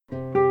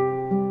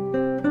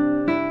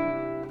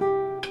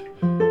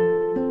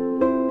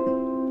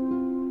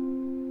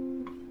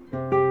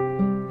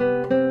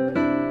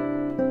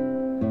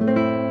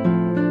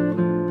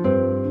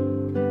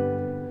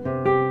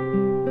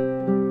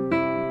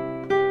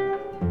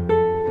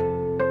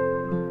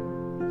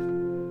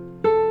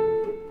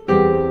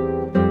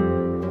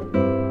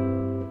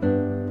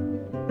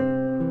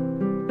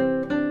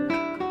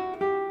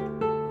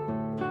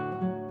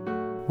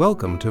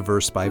Welcome to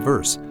Verse by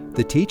Verse,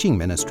 the teaching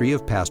ministry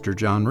of Pastor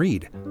John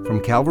Reed from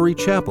Calvary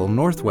Chapel,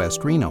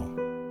 Northwest Reno.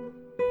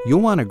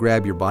 You'll want to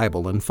grab your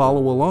Bible and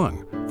follow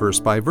along, verse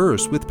by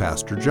verse with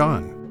Pastor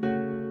John.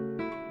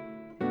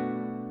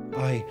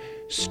 I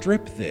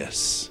strip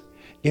this.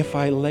 If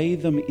I lay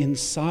them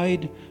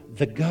inside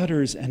the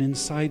gutters and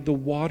inside the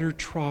water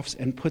troughs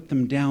and put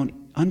them down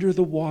under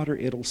the water,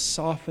 it'll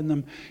soften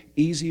them,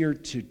 easier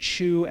to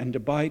chew and to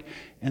bite,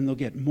 and they'll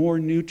get more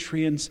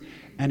nutrients,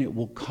 and it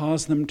will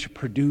cause them to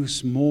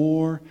produce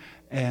more,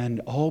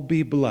 and I'll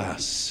be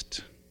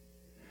blessed.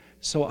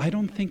 So I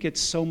don't think it's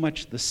so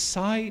much the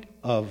sight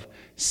of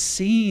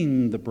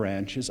seeing the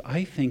branches.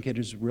 I think it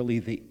is really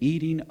the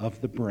eating of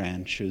the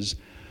branches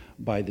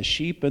by the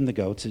sheep and the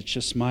goats. It's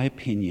just my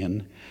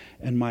opinion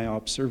and my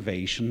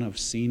observation of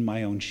seeing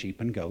my own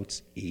sheep and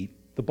goats eat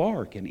the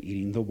bark and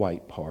eating the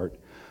white part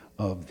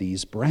of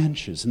these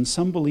branches. And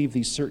some believe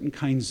these certain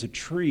kinds of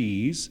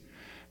trees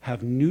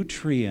have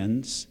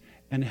nutrients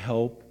and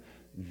help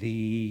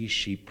the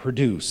sheep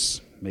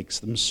produce, makes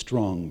them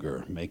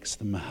stronger, makes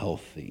them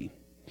healthy.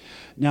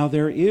 Now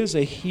there is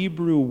a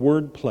Hebrew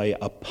wordplay,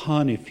 a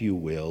pun if you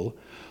will,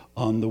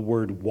 on the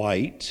word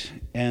white,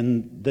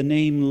 and the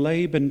name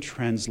Laban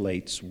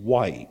translates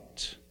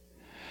white.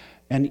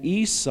 And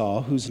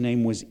Esau, whose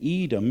name was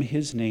Edom,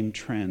 his name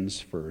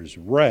transfers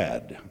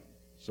red.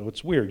 So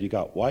it's weird, you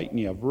got white and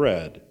you have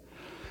red.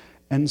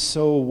 And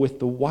so with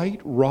the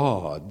white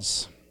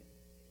rods,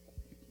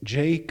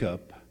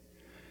 Jacob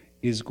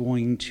is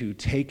going to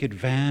take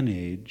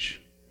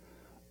advantage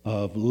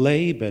of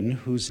Laban,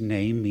 whose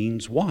name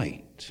means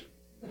white.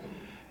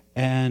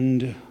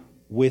 And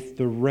with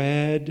the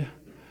red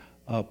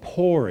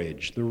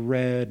porridge, the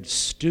red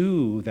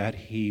stew that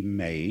he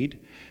made,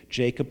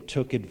 Jacob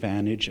took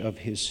advantage of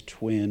his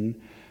twin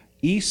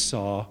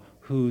Esau,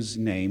 whose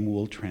name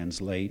will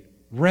translate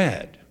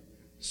red.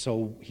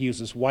 So he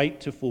uses white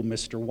to fool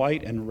Mr.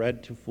 White and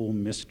red to fool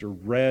Mr.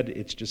 Red.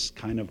 It's just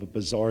kind of a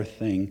bizarre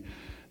thing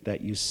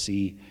that you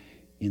see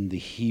in the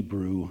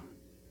Hebrew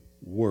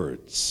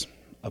words,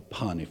 a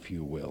pun if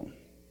you will.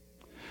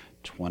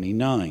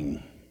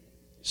 29.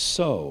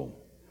 So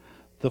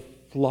the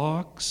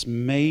flocks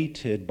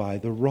mated by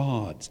the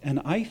rods. And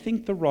I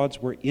think the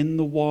rods were in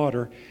the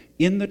water,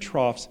 in the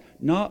troughs,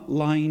 not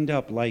lined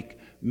up like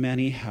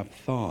many have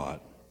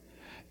thought.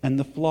 And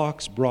the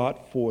flocks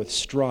brought forth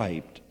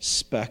striped,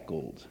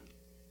 speckled,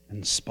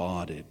 and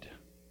spotted.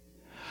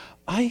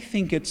 I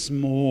think it's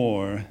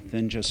more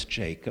than just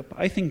Jacob.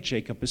 I think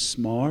Jacob is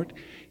smart.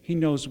 He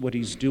knows what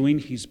he's doing.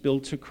 He's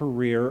built a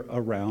career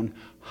around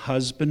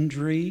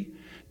husbandry,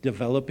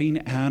 developing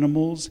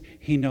animals.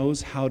 He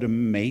knows how to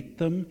mate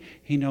them.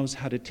 He knows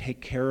how to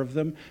take care of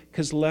them,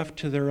 because left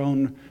to their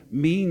own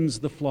means,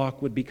 the flock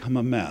would become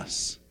a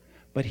mess.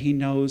 But he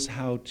knows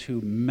how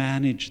to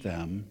manage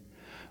them.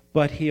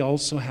 But he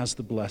also has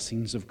the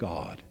blessings of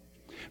God.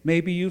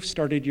 Maybe you've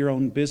started your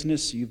own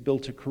business, you've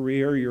built a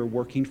career, you're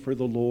working for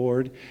the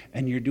Lord,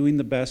 and you're doing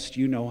the best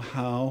you know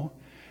how.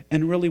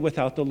 And really,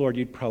 without the Lord,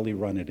 you'd probably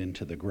run it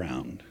into the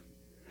ground.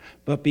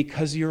 But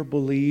because you're a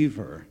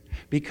believer,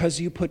 because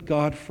you put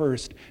God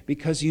first,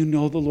 because you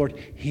know the Lord,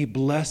 He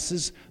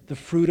blesses the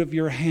fruit of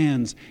your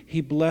hands.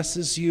 He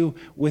blesses you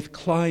with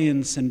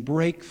clients and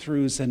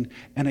breakthroughs,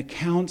 and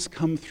accounts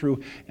come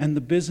through, and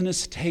the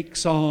business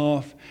takes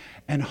off.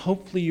 And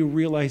hopefully you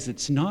realize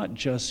it's not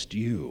just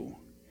you.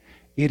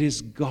 It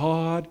is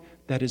God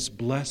that has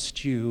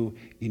blessed you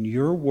in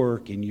your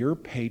work, in your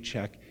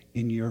paycheck,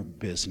 in your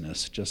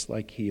business, just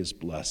like He is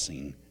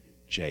blessing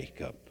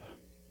Jacob.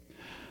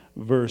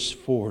 Verse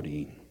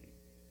 40.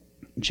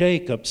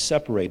 Jacob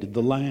separated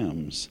the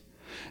lambs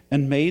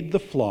and made the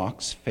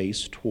flocks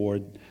face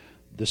toward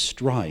the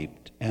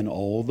striped and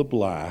all the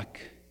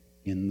black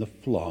in the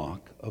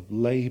flock of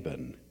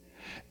Laban.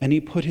 And he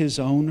put his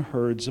own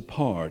herds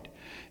apart,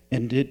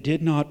 and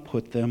did not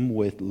put them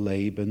with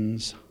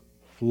Laban's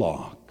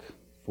flock.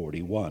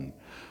 41.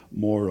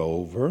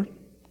 Moreover,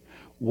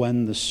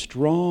 when the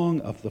strong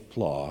of the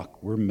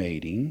flock were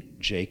mating,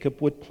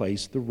 Jacob would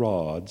place the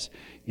rods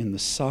in the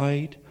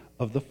sight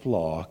of the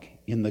flock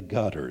in the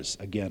gutters,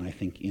 again I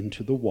think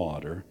into the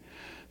water,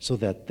 so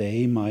that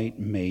they might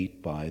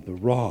mate by the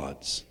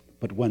rods.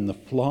 But when the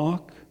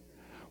flock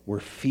were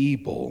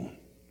feeble,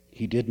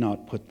 he did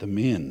not put them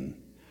in,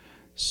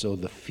 so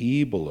the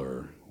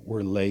feebler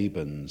were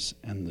Laban's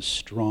and the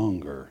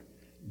stronger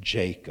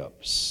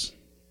Jacob's.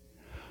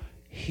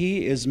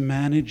 He is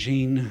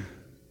managing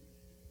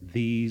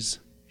these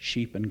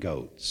sheep and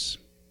goats.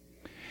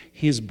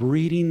 He is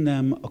breeding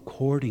them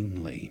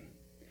accordingly.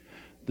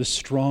 The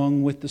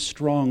strong with the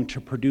strong to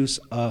produce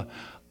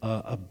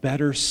a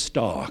better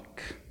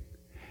stock.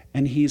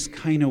 And he's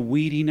kind of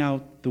weeding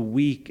out the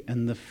weak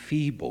and the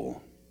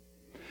feeble.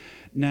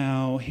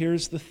 Now,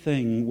 here's the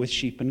thing with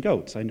sheep and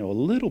goats. I know a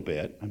little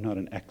bit. I'm not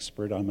an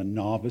expert. I'm a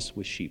novice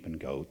with sheep and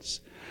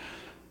goats.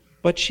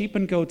 But sheep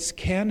and goats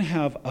can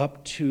have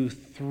up to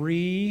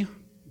 3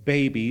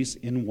 babies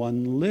in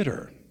one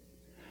litter.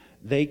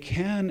 They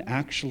can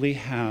actually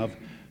have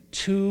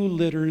 2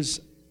 litters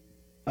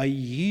a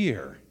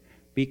year.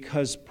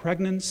 because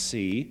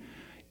pregnancy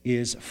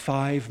is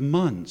 5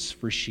 months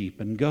for sheep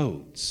and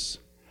goats.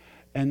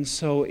 And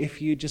so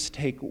if you just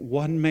take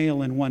one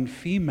male and one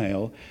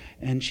female,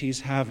 and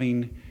she's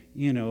having,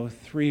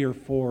 3 or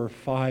 4 or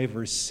 5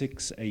 or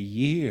 6 a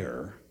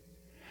year,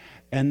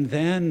 and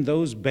then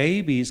those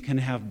babies can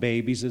have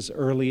babies as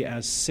early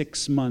as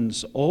 6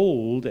 months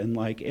old, and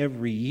like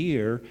every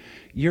year,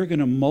 you're going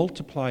to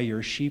multiply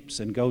your sheep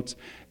and goats,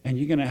 and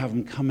you're going to have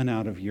them coming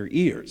out of your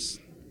ears.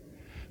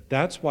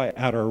 That's why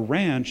at our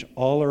ranch,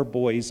 all our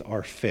boys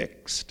are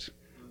fixed,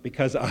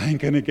 because I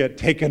ain't going to get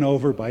taken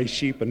over by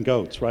sheep and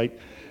goats, right?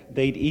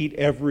 They'd eat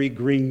every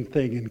green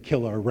thing and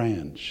kill our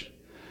ranch.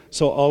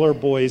 So all our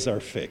boys are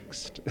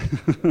fixed.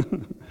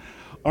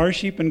 Our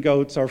sheep and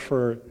goats are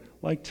for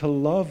to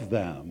love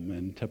them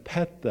and to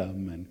pet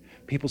them. And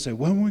people say,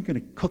 when are we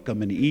going to cook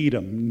them and eat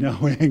them? No,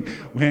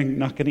 we're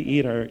not going to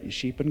eat our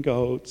sheep and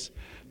goats.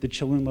 The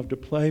children love to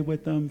play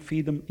with them,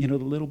 feed them. The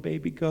little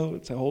baby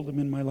goats, I hold them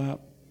in my lap.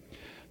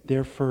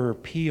 They're for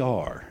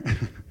PR.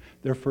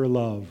 They're for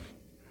love.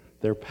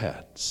 They're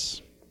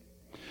pets.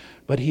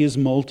 But he is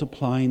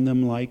multiplying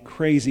them like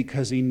crazy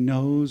because he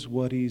knows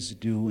what he's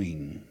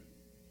doing.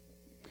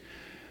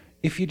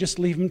 If you just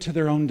leave them to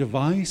their own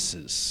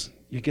devices,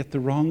 you get the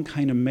wrong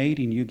kind of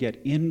mating. You get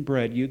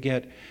inbred. You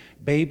get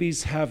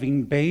babies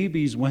having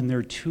babies when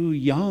they're too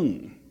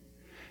young.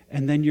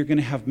 And then you're going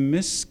to have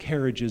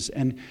miscarriages.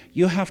 And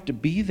you have to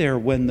be there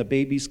when the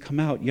babies come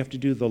out. You have to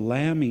do the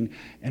lambing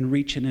and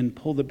reach in and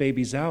pull the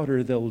babies out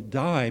or they'll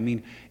die. I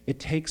mean, it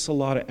takes a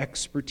lot of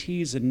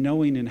expertise and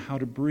knowing in how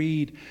to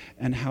breed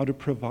and how to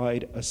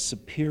provide a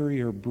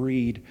superior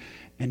breed.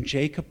 And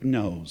Jacob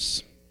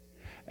knows.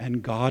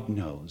 And God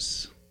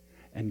knows.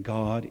 And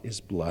God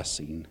is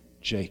blessing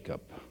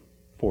Jacob.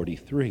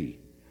 43.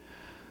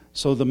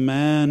 So the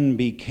man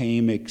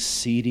became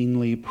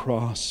exceedingly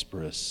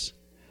prosperous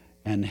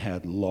and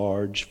had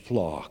large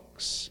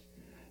flocks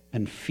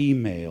and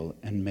female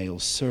and male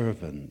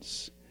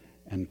servants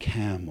and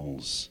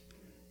camels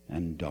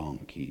and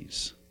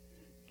donkeys.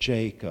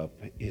 Jacob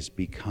is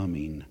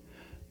becoming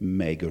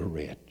mega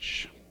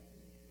rich.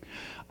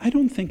 I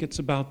don't think it's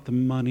about the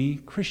money.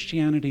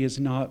 Christianity is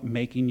not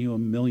making you a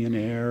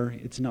millionaire.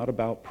 It's not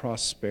about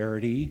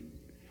prosperity.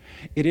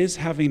 It is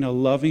having a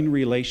loving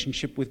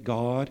relationship with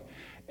God,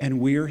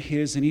 and we're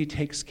His, and He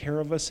takes care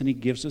of us, and He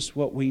gives us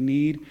what we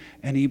need,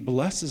 and He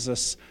blesses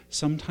us,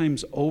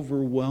 sometimes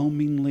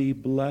overwhelmingly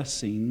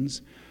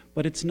blessings.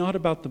 But it's not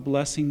about the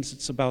blessings,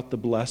 it's about the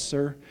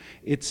blesser.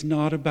 It's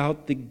not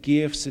about the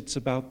gifts, it's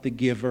about the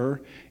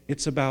giver.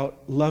 It's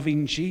about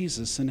loving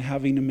Jesus and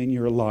having Him in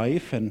your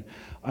life. And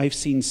I've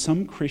seen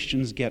some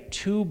Christians get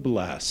too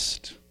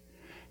blessed,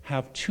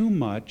 have too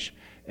much,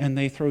 and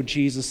they throw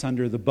Jesus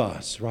under the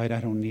bus, right?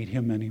 I don't need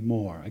Him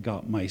anymore. I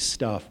got my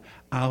stuff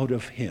out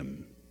of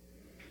Him.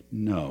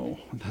 No,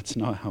 that's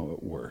not how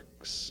it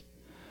works.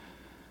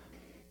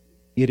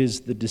 It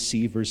is the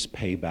deceiver's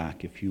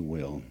payback, if you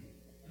will.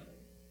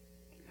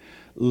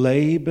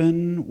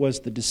 Laban was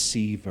the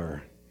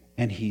deceiver,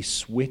 and he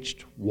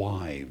switched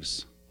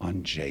wives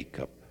on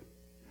Jacob.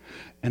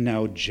 And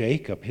now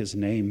Jacob, his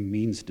name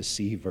means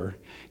deceiver.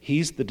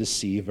 He's the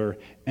deceiver,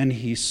 and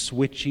he's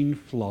switching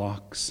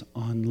flocks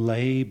on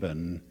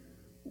Laban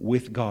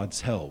with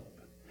God's help.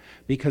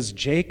 Because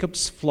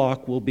Jacob's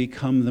flock will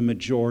become the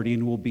majority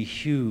and will be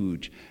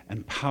huge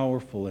and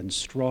powerful and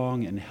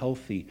strong and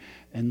healthy.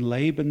 And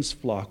Laban's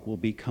flock will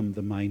become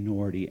the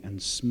minority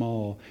and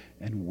small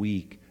and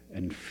weak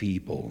and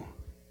feeble.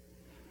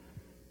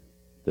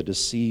 The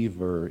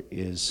deceiver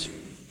is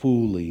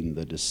fooling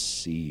the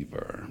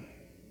deceiver.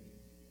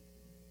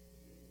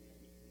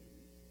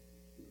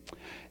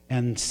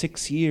 And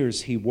 6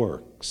 years he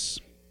works.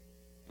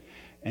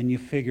 And you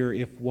figure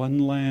if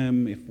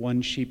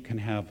one sheep can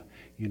have,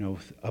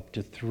 up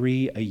to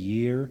 3 a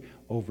year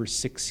over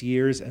 6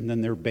 years, and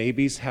then their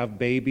babies have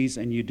babies,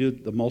 and you do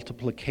the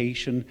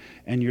multiplication,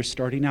 and you're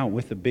starting out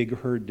with a big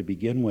herd to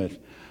begin with.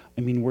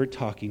 I mean, we're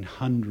talking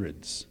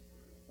hundreds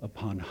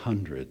upon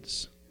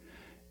hundreds.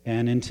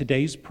 And in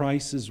today's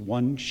prices,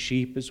 one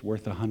sheep is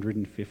worth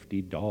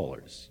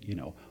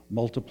 $150.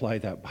 Multiply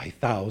that by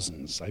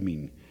thousands. I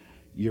mean,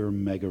 you're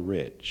mega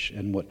rich.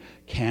 And what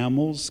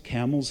camels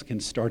can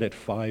start at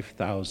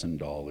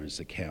 $5,000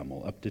 a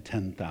camel, up to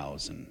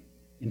 $10,000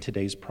 in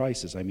today's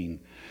prices. I mean,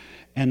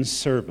 and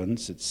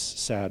servants, it's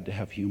sad to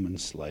have human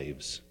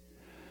slaves,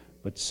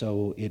 but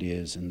so it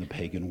is in the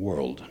pagan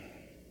world.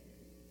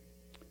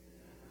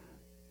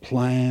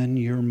 Plan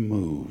your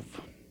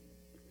move.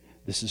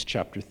 This is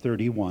chapter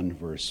 31,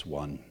 verse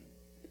 1.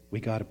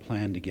 We got a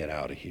plan to get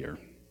out of here.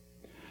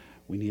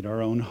 We need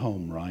our own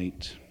home,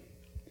 right?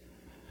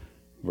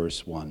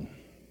 Verse 1.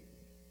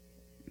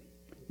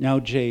 Now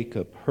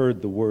Jacob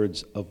heard the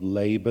words of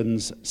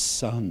Laban's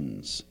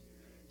sons,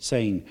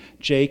 saying,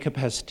 Jacob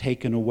has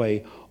taken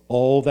away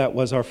all that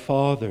was our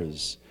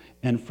father's,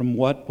 and from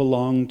what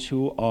belonged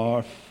to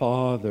our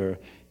father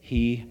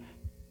he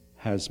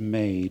has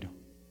made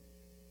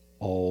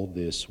all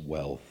this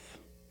wealth.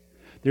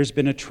 There's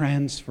been a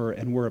transfer,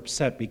 and we're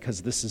upset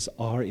because this is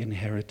our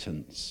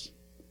inheritance.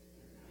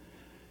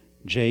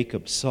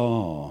 Jacob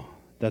saw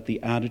that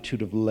the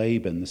attitude of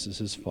Laban, this is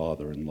his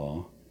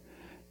father-in-law,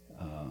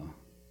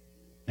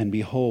 and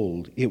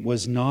behold, it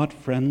was not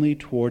friendly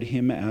toward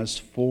him as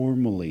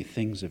formerly.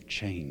 Things have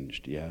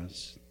changed,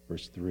 yes.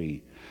 Verse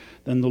 3.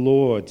 Then the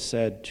Lord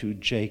said to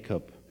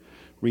Jacob,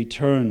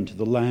 return to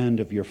the land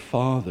of your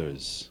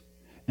fathers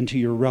and to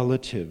your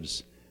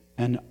relatives,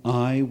 and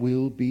I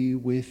will be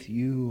with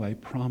you. I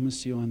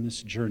promise you on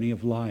this journey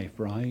of life,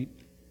 right?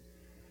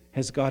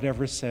 Has God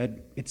ever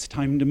said, it's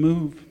time to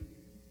move?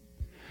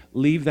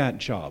 Leave that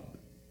job.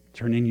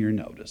 Turn in your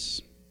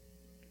notice.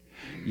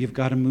 You've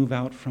got to move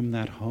out from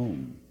that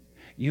home.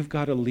 You've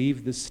got to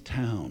leave this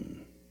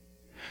town.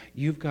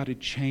 You've got to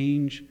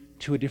change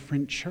to a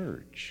different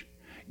church.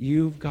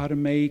 You've got to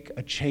make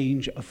a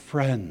change of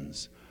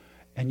friends.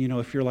 And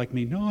if you're like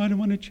me, no, I don't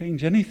want to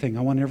change anything.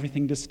 I want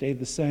everything to stay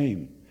the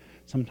same.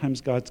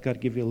 Sometimes God's got to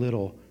give you a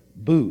little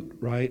boot,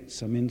 right?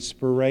 Some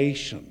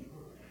inspiration.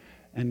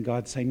 And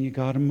God's saying, you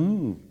got to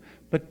move.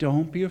 But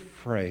don't be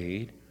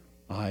afraid.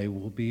 I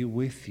will be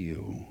with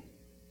you.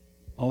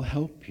 I'll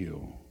help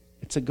you.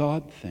 It's a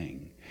God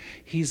thing.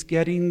 He's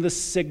getting the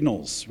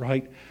signals,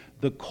 right?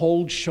 The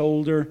cold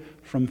shoulder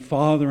from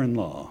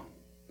father-in-law.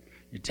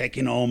 You're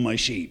taking all my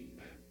sheep.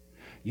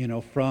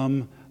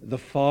 From the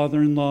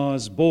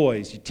father-in-law's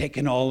boys, you're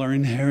taking all our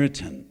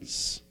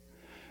inheritance.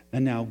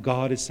 And now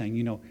God is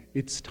saying,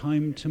 it's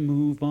time to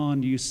move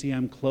on. Do you see,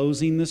 I'm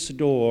closing this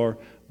door,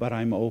 but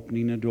I'm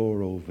opening a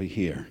door over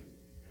here.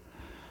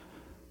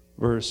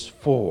 Verse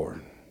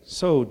 4.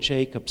 So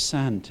Jacob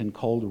sent and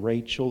called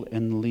Rachel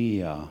and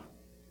Leah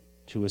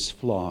to his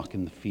flock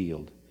in the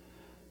field.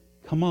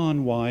 Come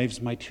on, wives,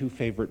 my two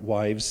favorite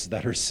wives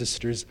that are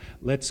sisters.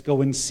 Let's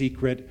go in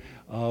secret.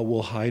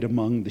 We'll hide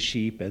among the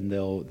sheep, and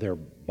their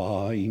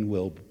baaing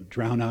will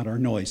drown out our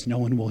noise. No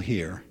one will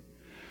hear.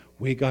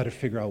 We got to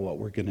figure out what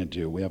we're going to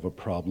do. We have a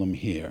problem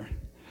here.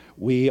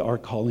 We are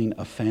calling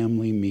a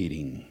family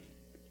meeting.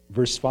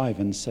 Verse 5,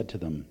 and said to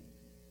them,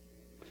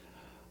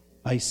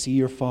 I see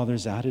your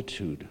father's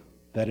attitude,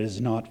 that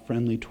is not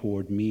friendly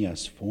toward me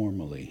as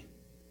formerly.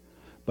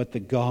 But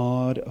the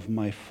God of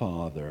my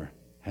father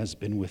has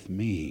been with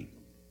me.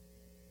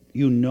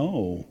 You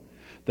know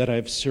that I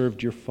have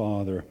served your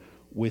father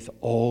with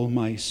all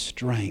my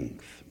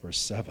strength. Verse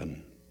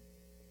 7.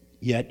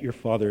 Yet your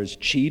father has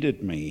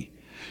cheated me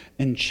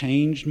and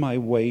changed my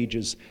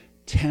wages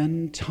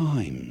 10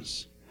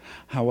 times.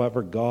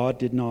 However, God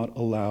did not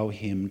allow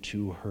him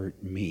to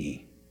hurt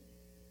me.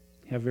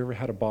 Have you ever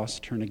had a boss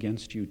turn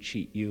against you,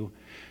 cheat you?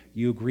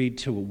 You agreed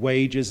to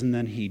wages and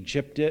then he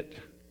gypped it.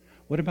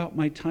 What about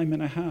my time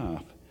and a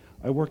half?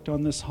 I worked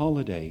on this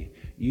holiday.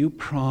 You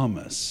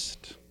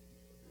promised.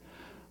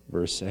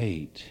 Verse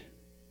 8.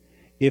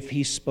 If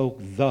he spoke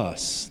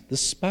thus, the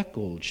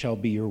speckled shall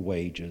be your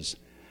wages.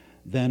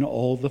 Then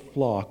all the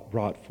flock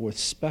brought forth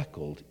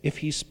speckled. If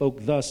he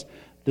spoke thus,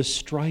 the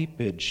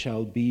striped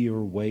shall be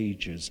your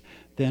wages.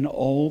 Then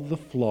all the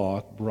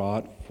flock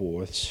brought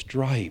forth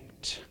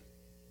striped.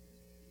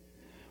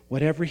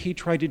 Whatever he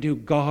tried to do,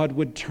 God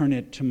would turn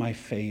it to my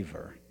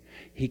favor.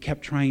 He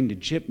kept trying to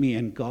gyp me,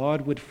 and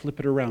God would flip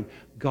it around.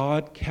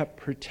 God kept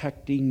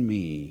protecting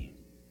me.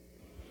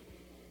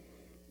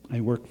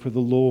 I work for the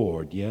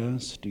Lord.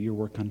 Yes, do your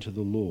work unto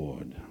the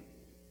Lord.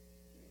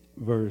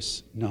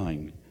 Verse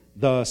 9.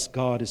 Thus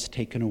God has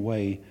taken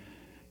away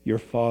your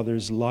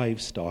father's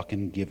livestock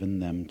and given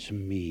them to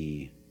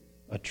me,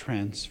 a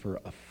transfer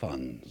of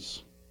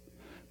funds.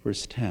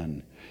 Verse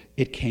 10.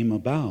 It came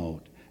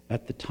about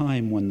at the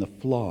time when the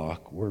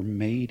flock were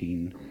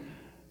mating,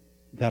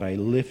 that I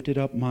lifted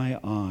up my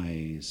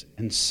eyes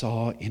and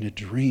saw in a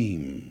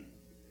dream.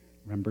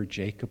 Remember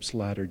Jacob's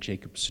ladder,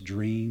 Jacob's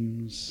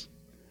dreams?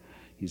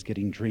 He's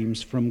getting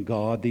dreams from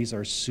God. These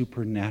are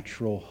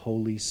supernatural,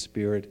 Holy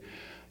Spirit,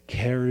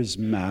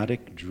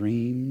 charismatic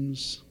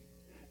dreams.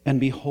 And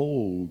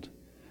behold,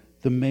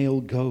 the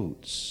male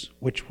goats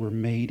which were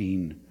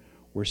mating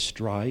were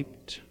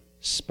striped,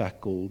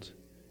 speckled,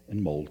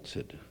 and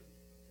molted,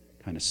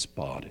 kind of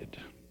spotted.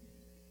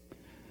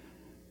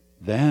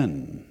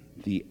 Then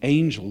the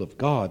angel of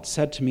God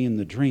said to me in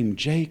the dream,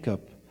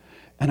 Jacob.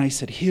 And I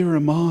said, here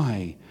am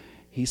I.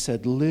 He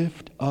said,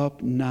 lift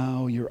up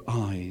now your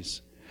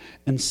eyes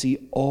and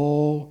see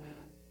all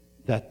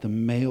that the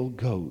male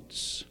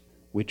goats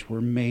which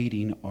were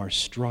mating are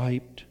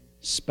striped,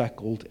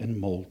 speckled,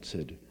 and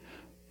molted.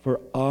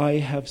 For I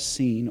have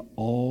seen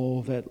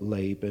all that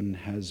Laban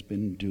has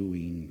been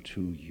doing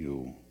to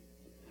you.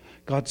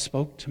 God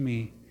spoke to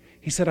me.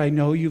 He said, I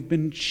know you've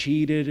been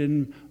cheated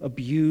and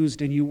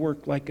abused and you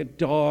work like a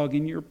dog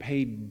and you're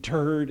paid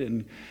dirt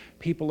and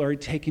people are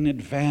taking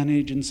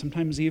advantage, and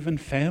sometimes even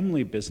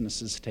family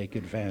businesses take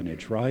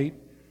advantage, right?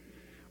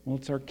 Well,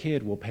 it's our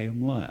kid, we'll pay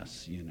him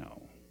less,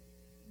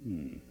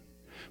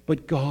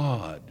 But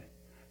God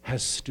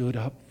has stood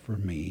up for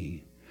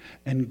me,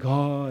 and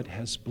God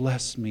has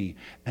blessed me,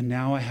 and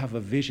now I have a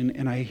vision,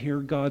 and I hear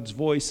God's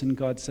voice, and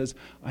God says,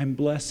 I'm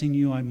blessing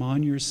you, I'm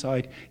on your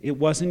side. It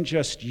wasn't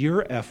just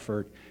your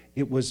effort,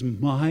 it was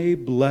my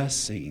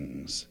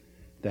blessings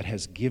that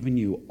has given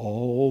you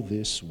all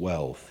this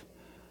wealth.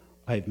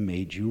 I've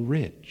made you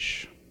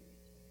rich.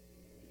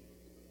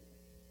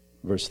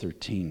 Verse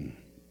 13.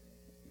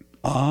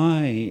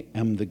 I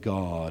am the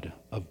God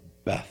of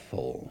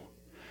Bethel,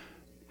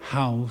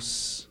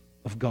 house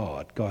of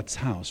God, God's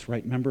house,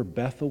 right? Remember,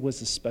 Bethel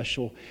was a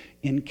special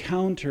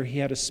encounter. He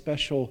had a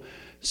special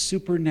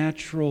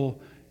supernatural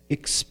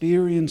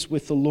experience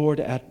with the Lord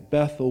at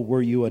Bethel,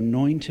 where you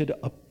anointed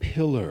a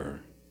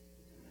pillar,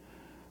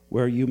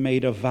 where you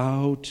made a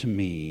vow to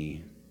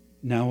me.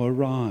 Now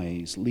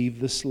arise, leave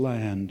this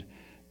land,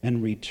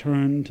 and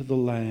return to the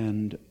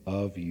land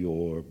of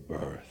your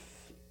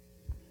birth.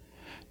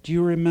 Do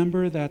you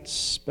remember that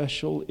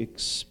special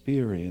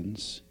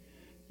experience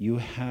you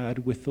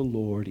had with the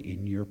Lord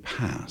in your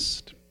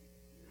past?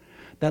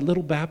 That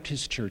little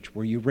Baptist church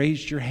where you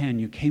raised your hand,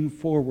 you came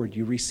forward,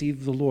 you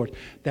received the Lord.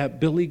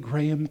 That Billy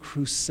Graham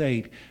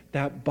crusade,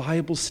 that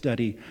Bible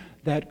study,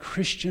 that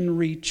Christian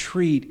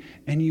retreat,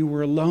 and you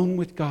were alone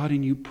with God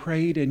and you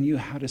prayed and you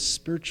had a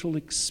spiritual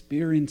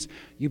experience.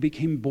 You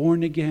became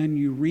born again,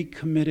 you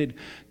recommitted.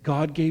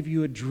 God gave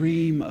you a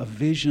dream, a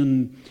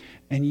vision,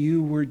 and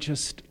you were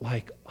just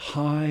like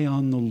high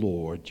on the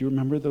Lord. Do you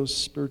remember those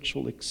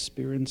spiritual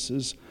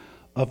experiences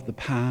of the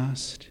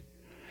past?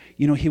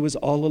 You know, he was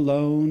all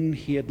alone.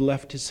 He had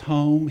left his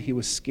home. He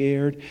was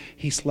scared.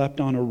 He slept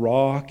on a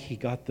rock. He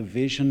got the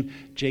vision,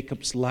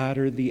 Jacob's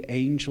ladder, the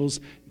angels.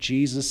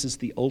 Jesus is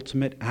the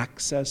ultimate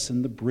access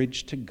and the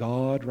bridge to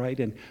God, right?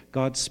 And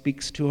God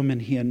speaks to him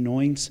and he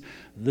anoints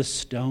the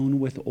stone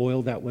with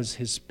oil. That was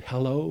his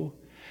pillow.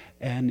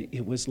 And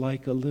it was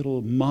like a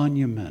little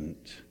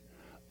monument,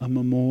 a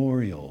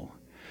memorial.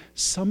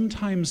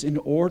 Sometimes in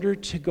order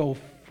to go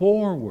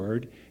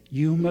forward,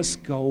 you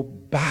must go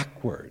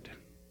backward.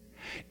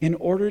 In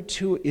order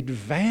to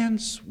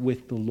advance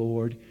with the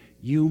Lord,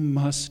 you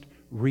must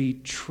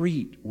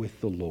retreat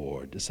with the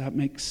Lord. Does that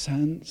make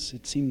sense?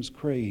 It seems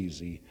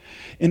crazy.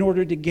 In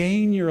order to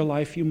gain your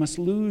life, you must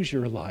lose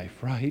your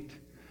life, right?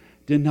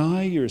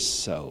 Deny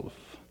yourself.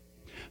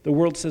 The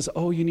world says,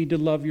 oh, you need to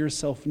love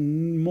yourself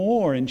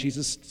more. And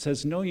Jesus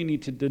says, no, you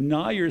need to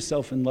deny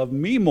yourself and love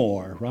me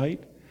more,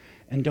 right?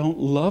 And don't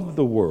love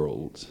the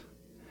world.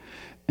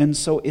 And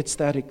so it's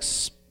that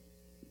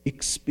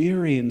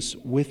experience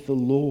with the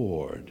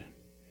Lord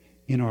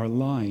in our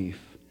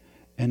life,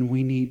 and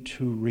we need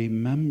to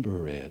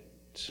remember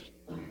it.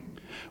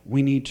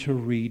 We need to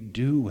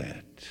redo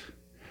it.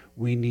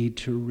 We need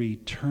to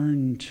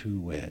return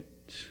to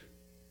it.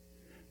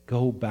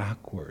 Go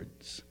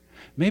backwards.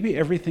 Maybe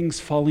everything's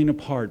falling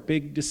apart,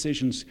 big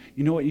decisions.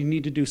 You know what you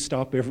need to do?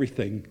 Stop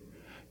everything.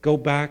 Go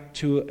back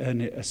to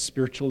a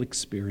spiritual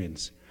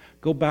experience.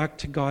 Go back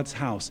to God's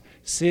house.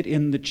 Sit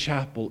in the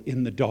chapel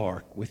in the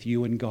dark with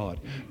you and God.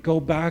 Go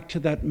back to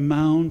that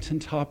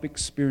mountaintop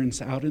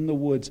experience out in the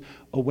woods,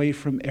 away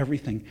from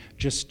everything.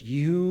 Just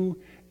you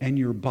and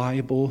your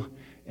Bible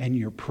and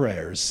your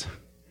prayers.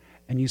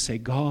 And you say,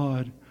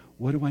 God,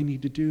 what do I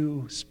need to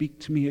do? Speak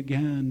to me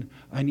again.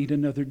 I need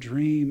another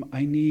dream.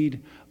 I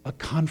need a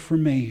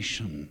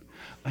confirmation.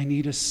 I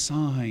need a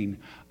sign.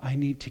 I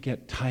need to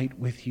get tight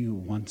with you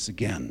once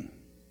again.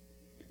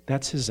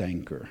 That's his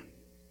anchor.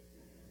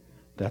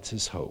 That's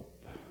his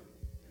hope.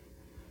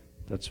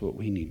 That's what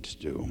we need to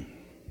do.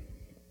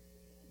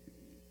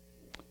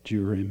 Do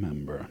you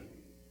remember?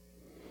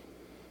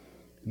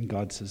 And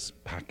God says,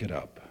 pack it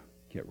up.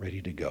 Get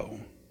ready to go.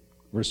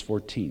 Verse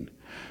 14.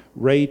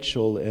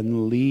 Rachel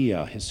and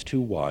Leah, his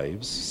two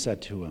wives,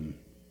 said to him,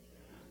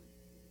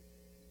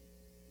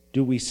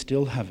 do we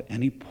still have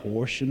any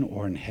portion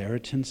or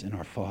inheritance in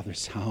our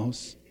father's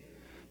house?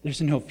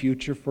 There's no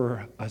future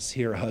for us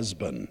here,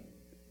 husband.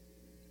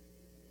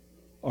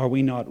 Are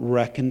we not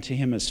reckoned to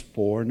him as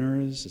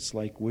foreigners? It's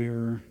like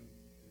we're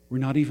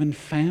not even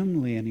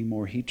family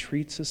anymore. He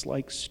treats us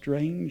like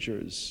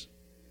strangers.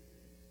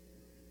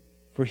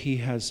 For he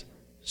has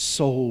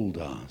sold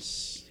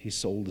us. He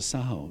sold us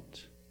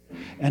out.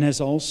 And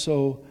has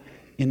also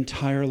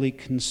entirely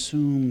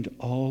consumed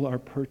all our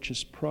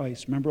purchase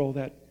price. Remember all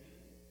that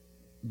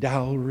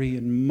dowry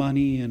and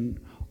money and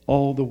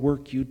all the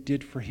work you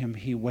did for him?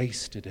 He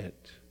wasted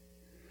it.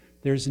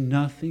 There's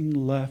nothing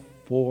left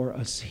for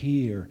us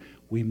here.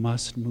 We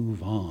must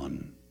move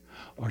on.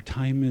 Our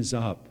time is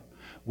up.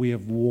 We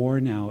have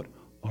worn out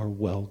our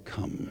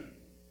welcome.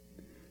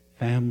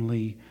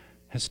 Family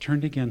has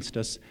turned against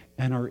us,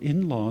 and our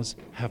in-laws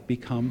have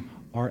become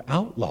our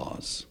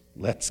outlaws.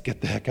 Let's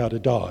get the heck out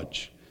of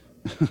Dodge.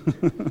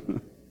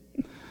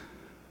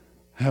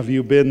 Have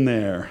you been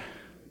there?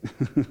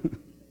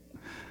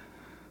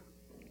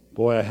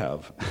 Boy, I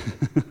have.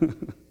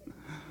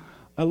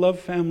 I love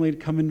family to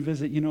come and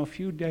visit, a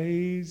few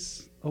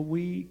days, a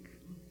week.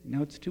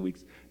 Now it's 2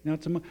 weeks. Now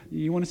it's a month.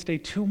 You want to stay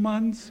 2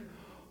 months?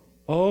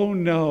 Oh,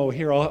 no.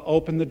 Here, I'll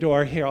open the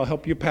door. Here, I'll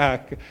help you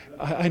pack.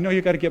 I know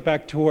you got to get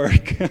back to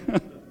work.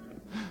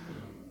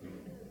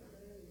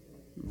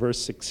 Verse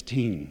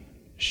 16.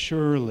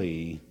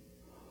 Surely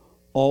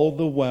all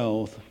the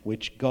wealth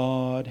which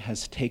God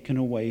has taken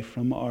away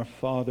from our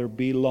father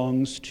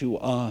belongs to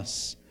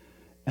us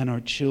and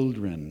our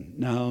children.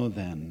 Now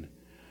then,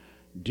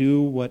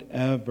 do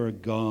whatever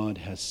God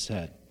has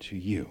said to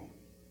you.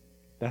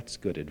 That's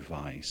good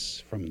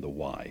advice from the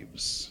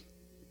wives,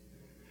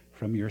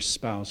 from your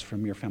spouse,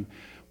 from your family.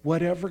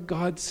 Whatever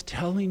God's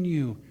telling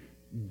you,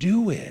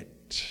 do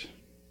it.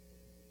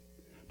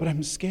 But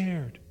I'm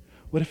scared.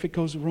 What if it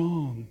goes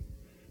wrong?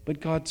 But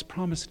God's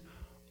promised,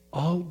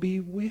 I'll be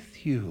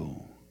with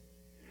you.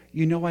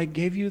 You know, I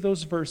gave you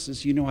those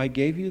verses. You know, I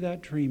gave you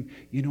that dream.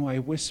 You know, I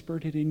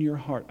whispered it in your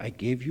heart. I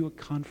gave you a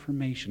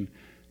confirmation.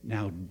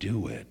 Now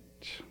do it.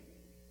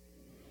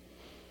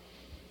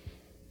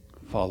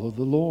 Follow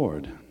the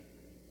Lord.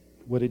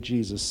 What did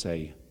Jesus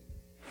say?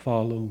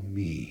 Follow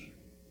me.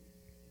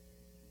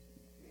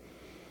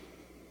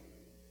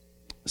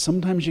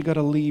 Sometimes you got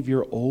to leave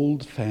your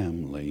old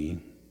family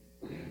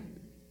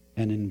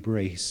and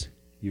embrace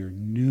your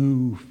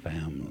new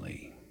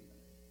family.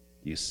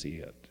 You see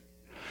it.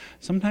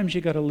 Sometimes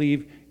you got to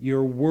leave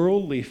your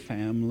worldly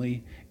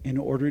family in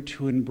order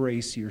to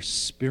embrace your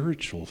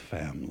spiritual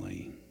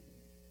family.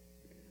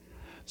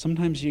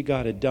 Sometimes you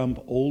got to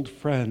dump old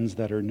friends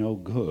that are no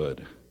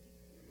good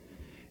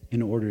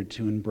in order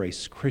to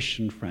embrace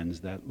Christian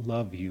friends that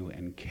love you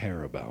and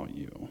care about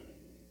you.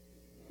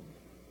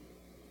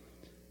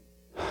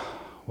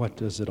 What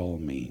does it all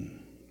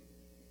mean?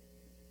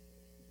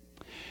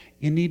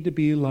 You need to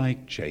be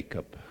like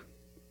Jacob,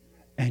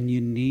 and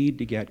you need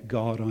to get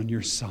God on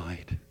your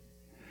side.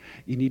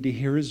 You need to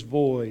hear his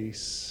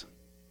voice.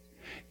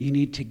 You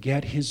need to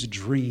get his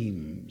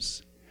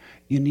dreams.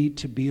 You need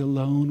to be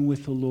alone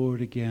with the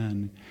Lord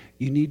again.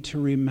 You need to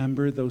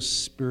remember those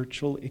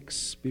spiritual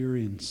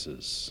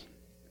experiences.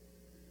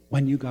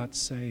 When you got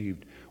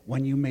saved,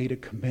 when you made a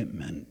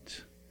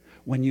commitment,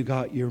 when you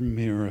got your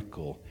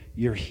miracle,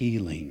 your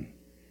healing,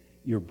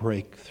 your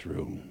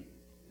breakthrough,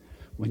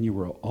 when you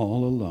were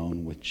all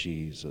alone with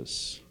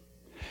Jesus.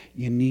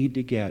 You need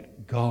to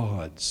get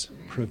God's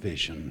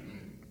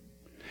provision.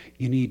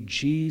 You need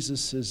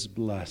Jesus'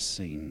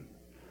 blessing,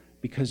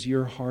 because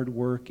your hard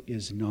work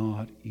is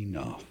not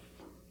enough.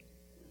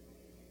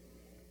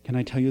 Can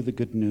I tell you the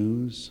good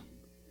news?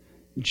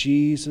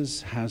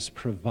 Jesus has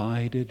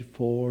provided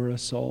for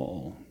us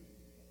all.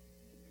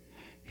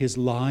 His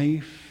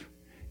life,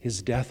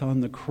 his death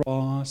on the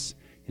cross,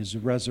 his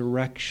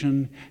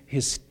resurrection,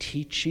 his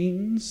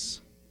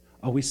teachings.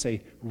 I always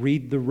say,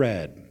 read the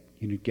red.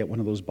 You get one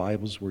of those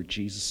Bibles where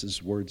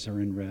Jesus' words are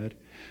in red.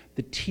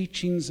 The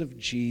teachings of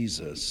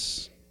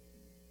Jesus,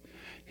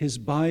 his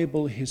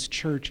Bible, his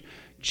church,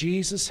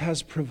 Jesus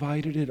has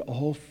provided it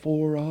all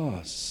for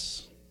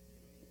us.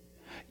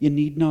 You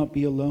need not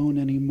be alone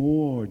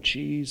anymore.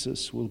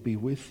 Jesus will be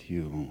with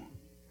you.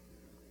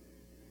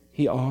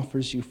 He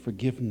offers you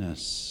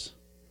forgiveness,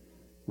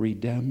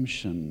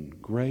 redemption,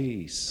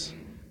 grace,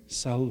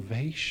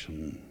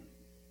 salvation,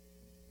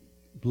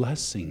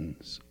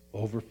 blessings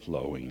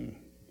overflowing.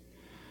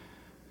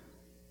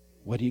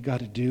 What do you got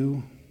to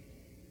do?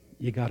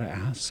 You got to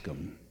ask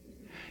him.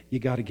 You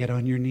got to get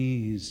on your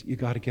knees. You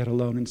got to get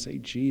alone and say,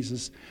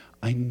 Jesus,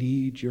 I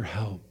need your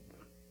help.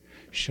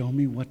 Show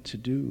me what to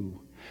do.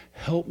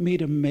 Help me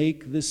to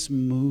make this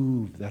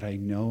move that I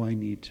know I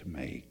need to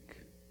make.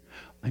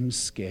 I'm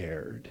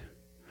scared.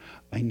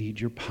 I need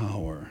your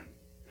power.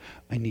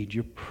 I need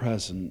your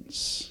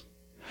presence.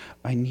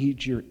 I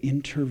need your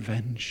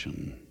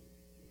intervention.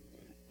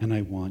 And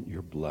I want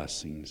your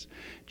blessings.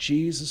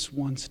 Jesus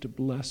wants to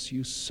bless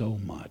you so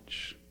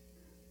much,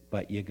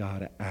 but you got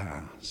to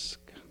ask.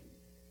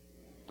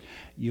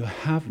 You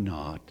have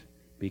not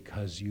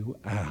because you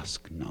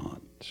ask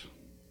not.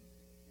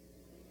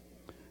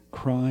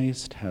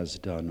 Christ has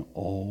done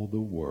all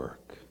the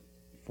work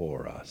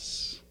for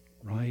us,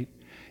 right?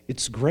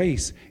 It's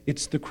grace.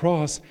 It's the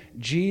cross.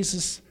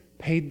 Jesus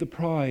paid the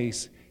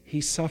price. He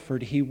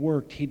suffered. He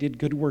worked. He did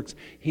good works.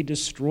 He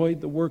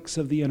destroyed the works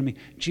of the enemy.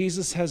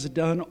 Jesus has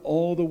done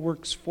all the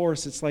works for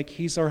us. It's like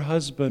he's our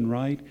husband,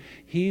 right?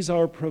 He's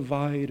our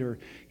provider.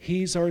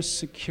 He's our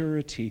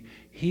security.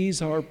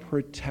 He's our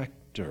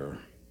protector.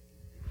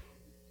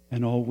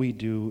 And all we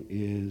do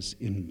is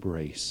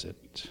embrace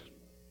it.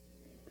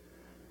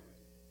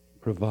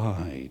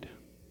 Provide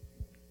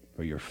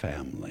for your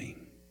family.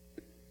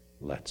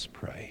 Let's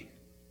pray.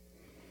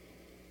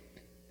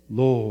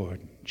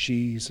 Lord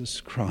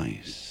Jesus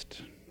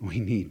Christ, we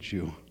need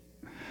you.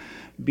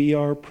 Be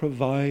our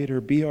provider,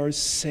 be our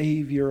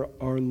Savior,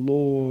 our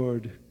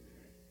Lord.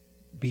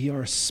 Be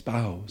our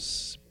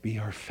spouse, be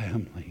our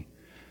family,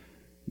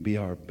 be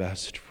our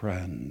best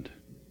friend.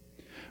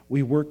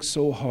 We work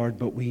so hard,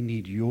 but we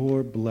need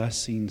your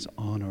blessings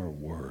on our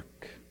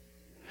work.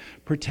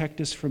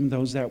 Protect us from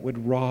those that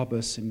would rob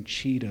us and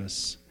cheat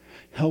us.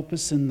 Help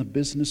us in the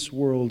business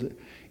world,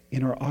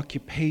 in our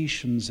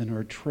occupations, in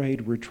our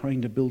trade. We're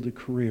trying to build a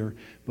career,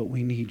 but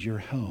we need your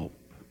help.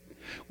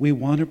 We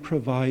want to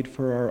provide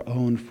for our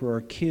own, for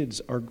our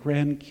kids, our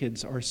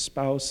grandkids, our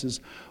spouses,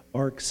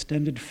 our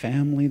extended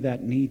family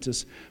that needs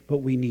us, but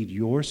we need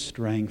your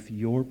strength,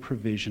 your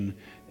provision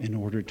in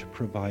order to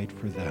provide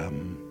for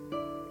them.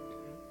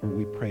 For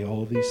we pray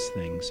all these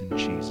things in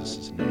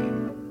Jesus'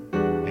 name.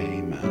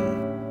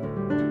 Amen.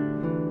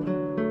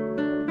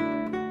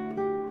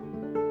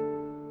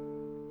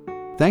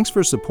 Thanks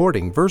for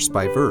supporting Verse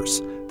by Verse,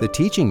 the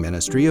teaching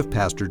ministry of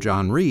Pastor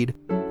John Reed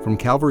from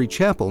Calvary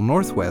Chapel,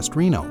 Northwest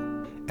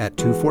Reno, at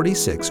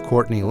 246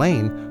 Courtney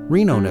Lane,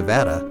 Reno,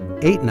 Nevada,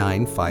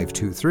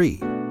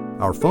 89523.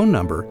 Our phone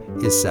number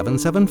is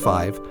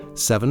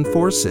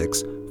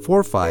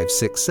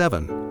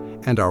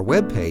 775-746-4567, and our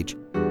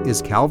webpage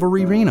is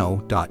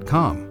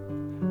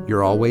calvaryreno.com.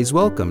 You're always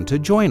welcome to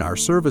join our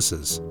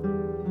services.